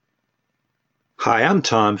Hi, I'm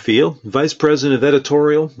Tom Field, Vice President of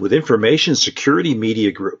Editorial with Information Security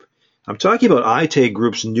Media Group. I'm talking about ITAG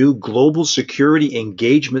Group's new Global Security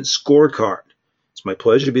Engagement Scorecard. It's my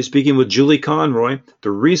pleasure to be speaking with Julie Conroy, the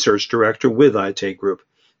Research Director with ITAG Group.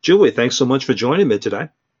 Julie, thanks so much for joining me today.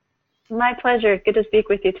 My pleasure. Good to speak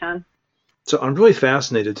with you, Tom. So I'm really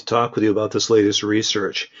fascinated to talk with you about this latest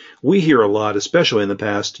research. We hear a lot, especially in the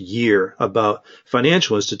past year, about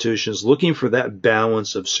financial institutions looking for that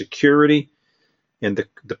balance of security and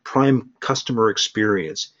the prime customer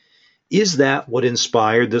experience. Is that what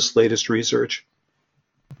inspired this latest research?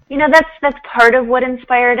 That's part of what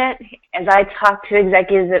inspired it. As I talk to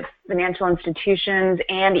executives at financial institutions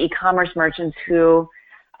and e-commerce merchants who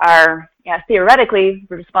are theoretically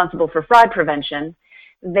responsible for fraud prevention,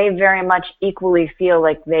 they very much equally feel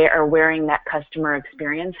like they are wearing that customer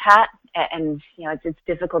experience hat, and it's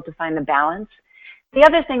difficult to find the balance. The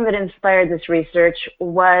other thing that inspired this research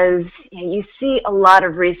was you see a lot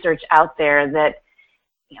of research out there that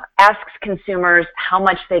asks consumers how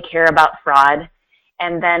much they care about fraud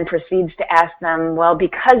and then proceeds to ask them, well,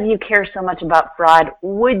 because you care so much about fraud,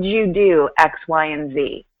 would you do X, Y, and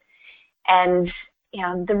Z? And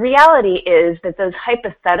the reality is that those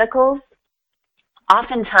hypotheticals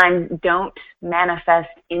oftentimes don't manifest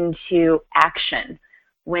into action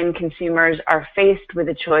when consumers are faced with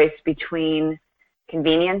a choice between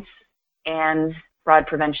convenience and fraud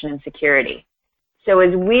prevention and security. So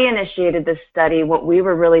as we initiated this study, what we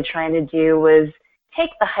were really trying to do was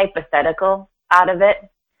take the hypothetical out of it,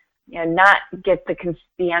 not get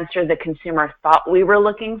the answer the consumer thought we were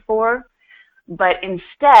looking for, but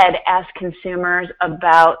instead ask consumers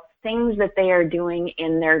about things that they are doing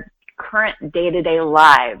in their current day-to-day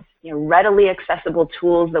lives, readily accessible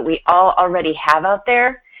tools that we all already have out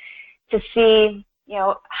there to see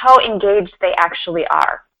how engaged they actually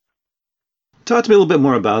are. Talk to me a little bit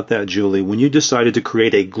more about that, Julie. When you decided to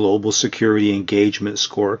create a global security engagement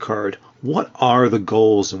scorecard, what are the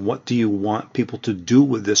goals and what do you want people to do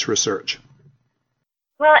with this research?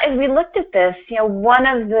 Well, as we looked at this, one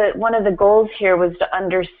of the goals here was to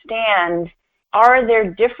understand, are there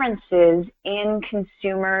differences in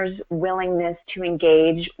consumers' willingness to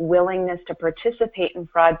engage, willingness to participate in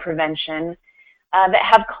fraud prevention that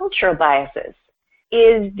have cultural biases?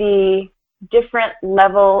 Is the different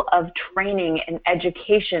level of training and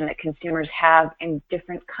education that consumers have in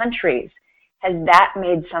different countries, has that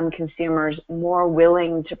made some consumers more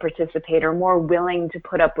willing to participate or more willing to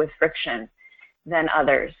put up with friction than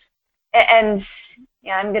others? And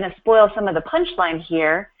I'm going to spoil some of the punchline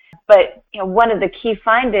here, but one of the key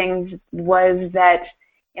findings was that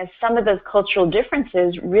some of those cultural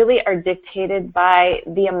differences really are dictated by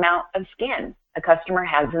the amount of skin a customer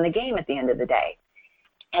has in the game at the end of the day.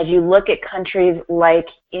 As you look at countries like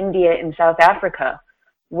India and South Africa,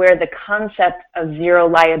 where the concept of zero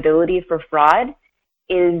liability for fraud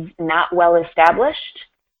is not well established,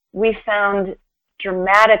 we found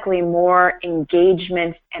dramatically more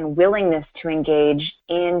engagement and willingness to engage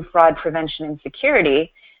in fraud prevention and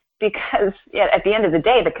security because at the end of the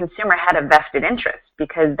day, the consumer had a vested interest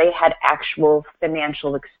because they had actual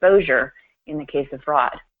financial exposure in the case of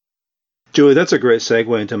fraud. Julie, that's a great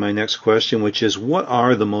segue into my next question, which is what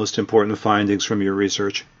are the most important findings from your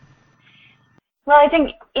research? Well, I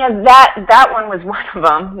think that one was one of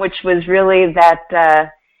them, which was really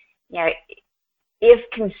that if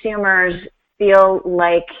consumers feel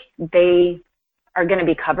like they are going to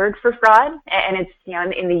be covered for fraud, and it's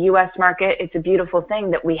in the U.S. market, it's a beautiful thing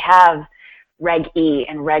that we have Reg E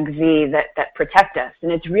and Reg Z that protect us, and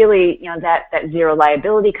it's really that zero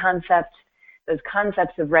liability concept. Those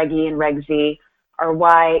concepts of Reg E and Reg Z are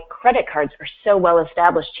why credit cards are so well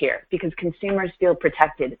established here, because consumers feel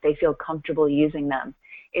protected. They feel comfortable using them.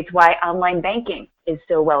 It's why online banking is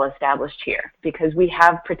so well established here, because we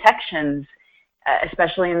have protections,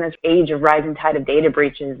 especially in this age of rising tide of data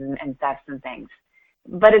breaches and thefts and things.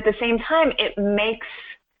 But at the same time, it makes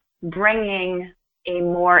bringing a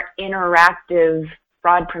more interactive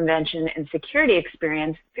fraud prevention and security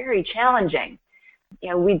experience very challenging.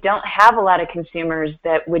 We don't have a lot of consumers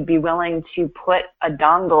that would be willing to put a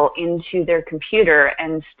dongle into their computer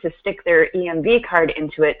and to stick their EMV card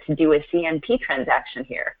into it to do a CNP transaction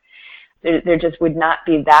here. There just would not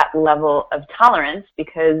be that level of tolerance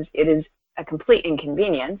because it is a complete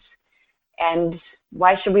inconvenience. And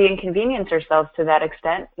why should we inconvenience ourselves to that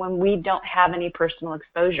extent when we don't have any personal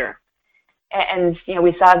exposure? And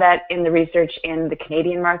we saw that in the research in the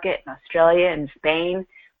Canadian market, in Australia, and Spain,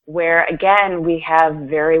 where, again, we have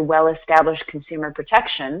very well-established consumer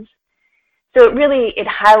protections. So it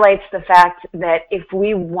highlights the fact that if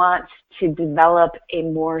we want to develop a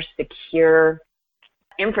more secure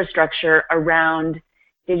infrastructure around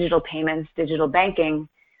digital payments, digital banking,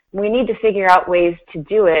 we need to figure out ways to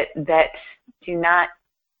do it that do not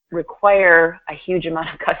require a huge amount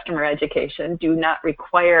of customer education, do not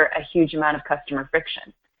require a huge amount of customer friction.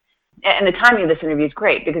 And the timing of this interview is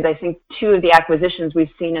great because I think two of the acquisitions we've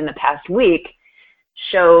seen in the past week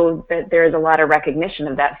show that there's a lot of recognition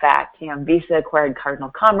of that fact. Visa acquired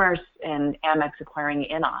Cardinal Commerce and Amex acquiring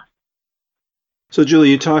Innoff. So, Julie,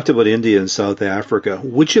 you talked about India and South Africa.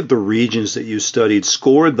 Which of the regions that you studied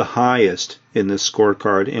scored the highest in this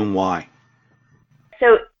scorecard and why?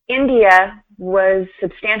 So, India was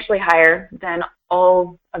substantially higher than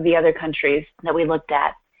all of the other countries that we looked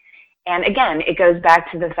at. And again, it goes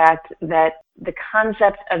back to the fact that the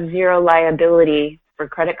concept of zero liability for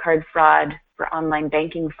credit card fraud, for online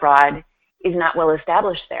banking fraud, is not well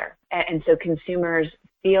established there. And so consumers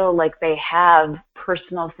feel like they have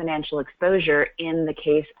personal financial exposure in the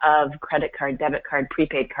case of credit card, debit card,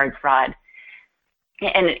 prepaid card fraud.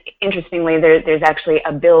 And interestingly, there's actually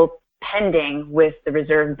a bill pending with the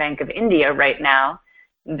Reserve Bank of India right now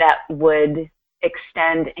that would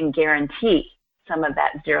extend and guarantee some of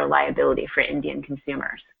that zero liability for Indian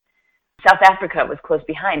consumers. South Africa was close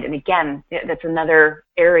behind. And again, that's another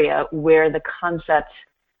area where the concept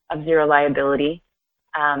of zero liability,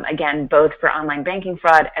 again, both for online banking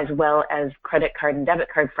fraud as well as credit card and debit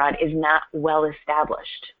card fraud, is not well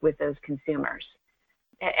established with those consumers.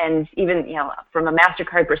 And even, from a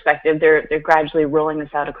MasterCard perspective, they're gradually rolling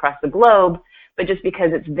this out across the globe. But just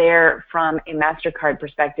because it's there from a MasterCard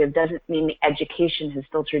perspective doesn't mean the education has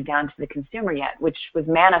filtered down to the consumer yet, which was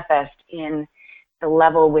manifest in the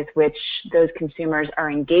level with which those consumers are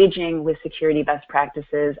engaging with security best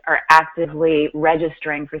practices, are actively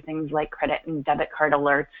registering for things like credit and debit card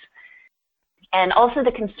alerts, and also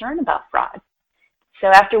the concern about fraud. So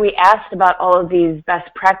after we asked about all of these best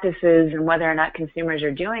practices and whether or not consumers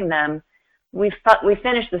are doing them, we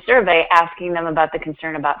finished the survey asking them about the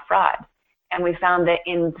concern about fraud. And we found that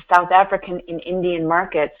in South African and Indian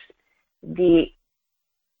markets, the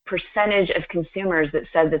percentage of consumers that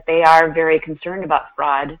said that they are very concerned about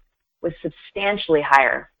fraud was substantially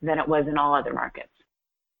higher than it was in all other markets.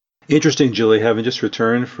 Interesting, Julie, having just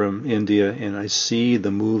returned from India, and I see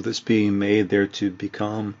the move that's being made there to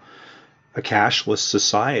become a cashless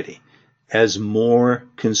society as more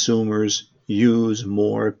consumers use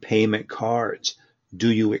more payment cards.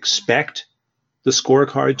 Do you expect the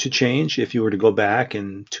scorecard to change if you were to go back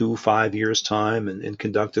in 2-5 years' time and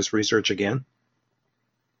conduct this research again?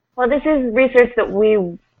 Well, this is research that we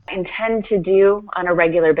intend to do on a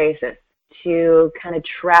regular basis to kind of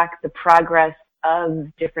track the progress of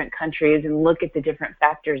different countries and look at the different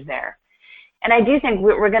factors there. And I do think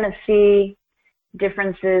we're going to see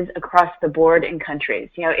differences across the board in countries.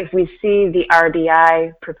 If we see the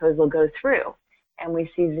RBI proposal go through and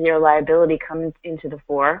we see zero liability come into the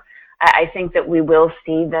fore, I think that we will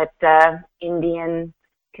see that Indian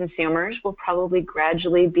consumers will probably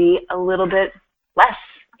gradually be a little bit less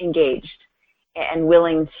engaged and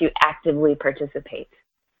willing to actively participate.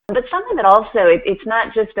 But some of it also, it's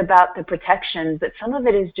not just about the protections, but some of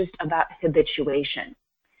it is just about habituation.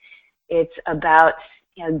 It's about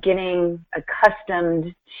getting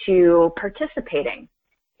accustomed to participating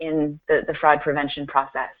in the fraud prevention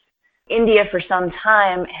process. India, for some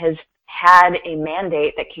time, has had a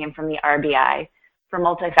mandate that came from the RBI for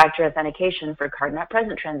multi-factor authentication for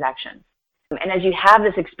card-not-present transactions. And as you have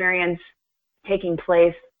this experience taking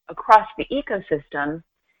place across the ecosystem,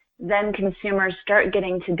 then consumers start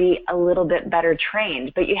getting to be a little bit better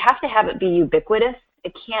trained. But you have to have it be ubiquitous.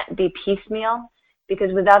 It can't be piecemeal,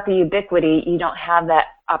 because without the ubiquity, you don't have that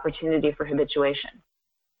opportunity for habituation.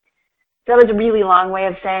 So that was a really long way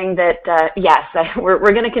of saying that, yes, we're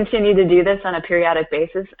going to continue to do this on a periodic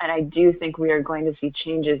basis, and I do think we are going to see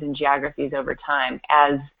changes in geographies over time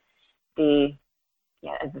as the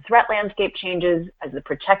threat landscape changes, as the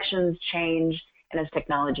protections change, and as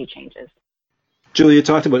technology changes. Julie, you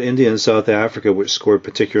talked about India and South Africa, which scored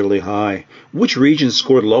particularly high. Which regions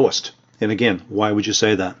scored lowest? And again, why would you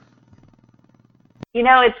say that?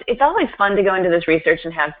 It's always fun to go into this research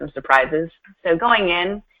and have some surprises. So going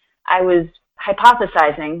in, I was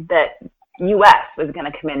hypothesizing that U.S. was going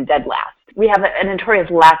to come in dead last. We have a notorious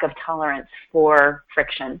lack of tolerance for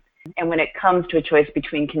friction. And when it comes to a choice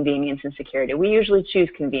between convenience and security, we usually choose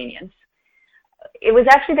convenience. It was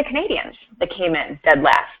actually the Canadians that came in dead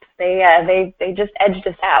last. They just edged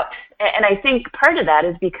us out. And I think part of that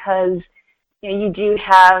is because you do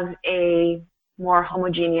have a more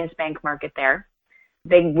homogeneous bank market there.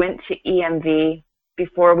 They went to EMV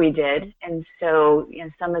before we did, and so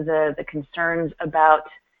some of the concerns about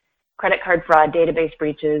credit card fraud, database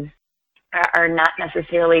breaches, are not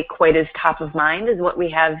necessarily quite as top of mind as what we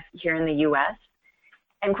have here in the U.S.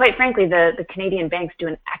 And quite frankly, the Canadian banks do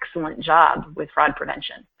an excellent job with fraud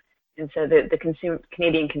prevention. And so the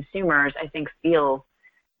Canadian consumers, I think, feel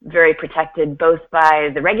very protected both by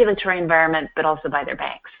the regulatory environment, but also by their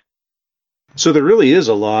banks. So there really is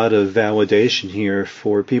a lot of validation here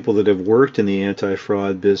for people that have worked in the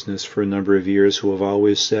anti-fraud business for a number of years who have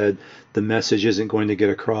always said the message isn't going to get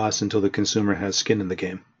across until the consumer has skin in the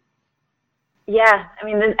game. Yeah, I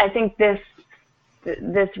mean, I think this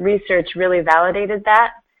research really validated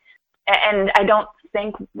that. And I don't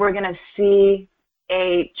think we're going to see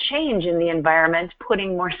a change in the environment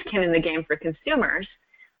putting more skin in the game for consumers.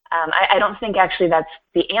 I don't think actually that's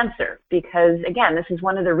the answer because, again, this is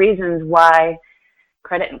one of the reasons why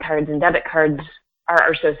credit cards and debit cards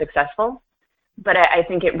are so successful. But I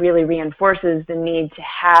think it really reinforces the need to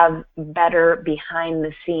have better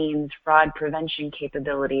behind-the-scenes fraud prevention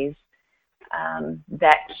capabilities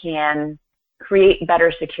that can create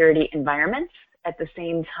better security environments at the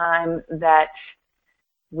same time that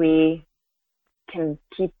we can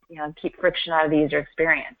keep friction out of the user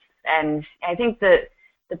experience. And I think the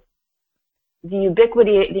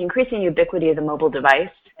increasing ubiquity of the mobile device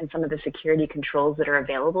and some of the security controls that are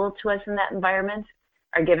available to us in that environment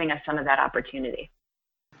are giving us some of that opportunity.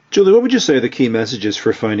 Julie, what would you say are the key messages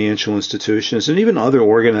for financial institutions and even other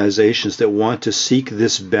organizations that want to seek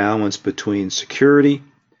this balance between security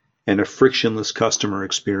and a frictionless customer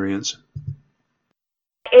experience?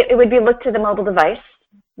 It would be look to the mobile device.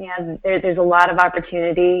 Yeah, there's a lot of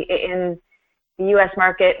opportunity in the U.S.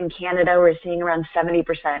 market. In Canada, we're seeing around 70%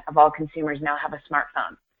 of all consumers now have a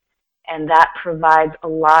smartphone. And that provides a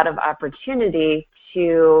lot of opportunity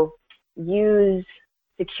to use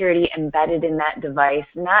security embedded in that device,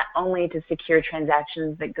 not only to secure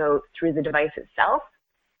transactions that go through the device itself,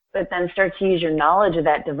 but then start to use your knowledge of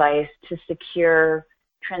that device to secure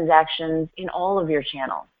transactions in all of your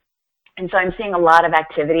channels. And so I'm seeing a lot of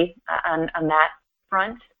activity on that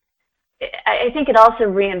front. I think it also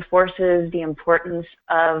reinforces the importance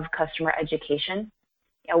of customer education.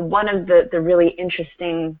 One of the really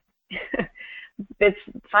interesting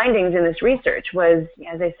findings in this research was,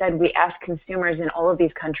 as I said, we asked consumers in all of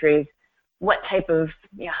these countries what type of,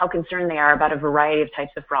 how concerned they are about a variety of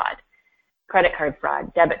types of fraud: credit card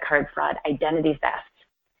fraud, debit card fraud, identity theft.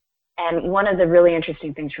 And one of the really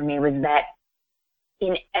interesting things for me was that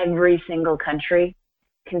in every single country,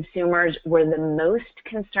 consumers were the most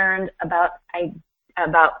concerned about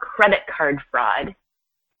credit card fraud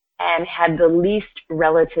and had the least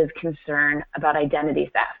relative concern about identity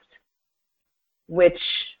theft, which,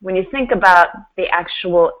 when you think about the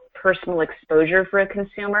actual personal exposure for a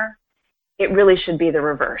consumer, it really should be the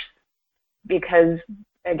reverse. Because,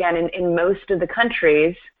 again, in most of the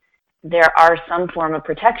countries, there are some form of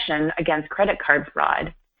protection against credit card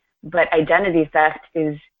fraud, but identity theft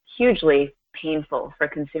is hugely painful for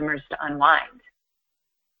consumers to unwind.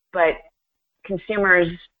 But consumers,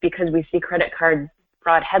 because we see credit card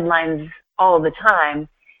fraud headlines all the time,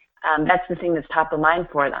 that's the thing that's top of mind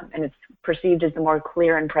for them, and it's perceived as the more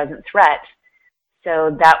clear and present threat.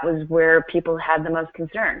 So that was where people had the most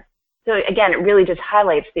concern. So again, it really just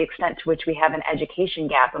highlights the extent to which we have an education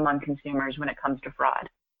gap among consumers when it comes to fraud.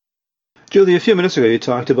 Julie, a few minutes ago you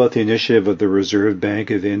talked about the initiative of the Reserve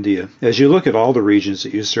Bank of India. As you look at all the regions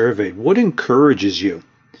that you surveyed, what encourages you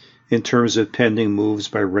in terms of pending moves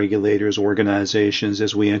by regulators, organizations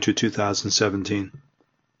as we enter 2017?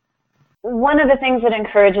 One of the things that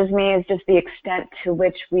encourages me is just the extent to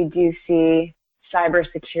which we do see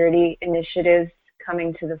cybersecurity initiatives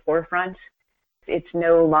coming to the forefront. It's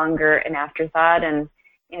no longer an afterthought, and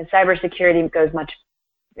cybersecurity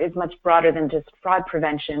is much broader than just fraud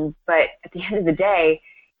prevention. But at the end of the day,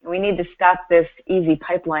 we need to stop this easy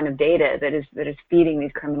pipeline of data that is feeding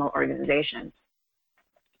these criminal organizations.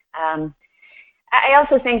 I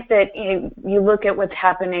also think that you look at what's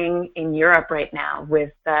happening in Europe right now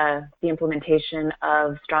with the implementation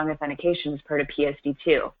of strong authentication as part of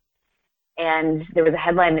PSD2. And there was a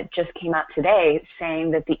headline that just came out today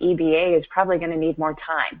saying that the EBA is probably going to need more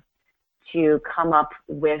time to come up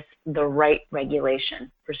with the right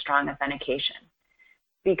regulation for strong authentication,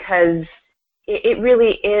 because it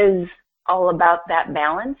really is all about that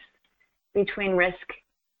balance between risk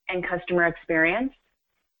and customer experience.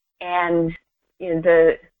 And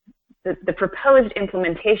the proposed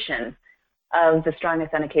implementation of the strong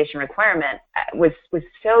authentication requirement was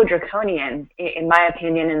so draconian, in my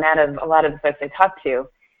opinion, and that of a lot of the folks I talked to,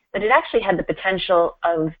 that it actually had the potential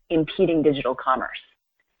of impeding digital commerce.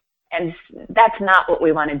 And that's not what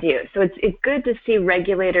we want to do. So it's good to see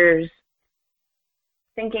regulators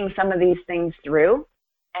thinking some of these things through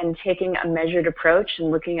and taking a measured approach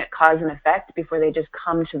and looking at cause and effect before they just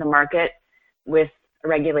come to the market with a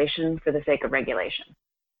regulation for the sake of regulation.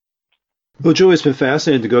 Well, Julie, it's been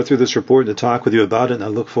fascinating to go through this report and to talk with you about it, and I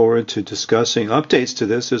look forward to discussing updates to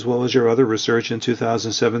this as well as your other research in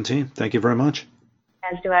 2017. Thank you very much.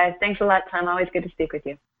 As do I. Thanks a lot, Tom. Always good to speak with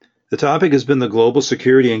you. The topic has been the Global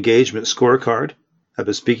Security Engagement Scorecard. I've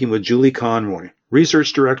been speaking with Julie Conroy,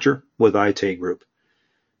 Research Director with Aite Group.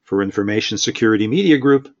 For Information Security Media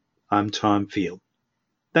Group, I'm Tom Field.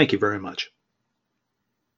 Thank you very much.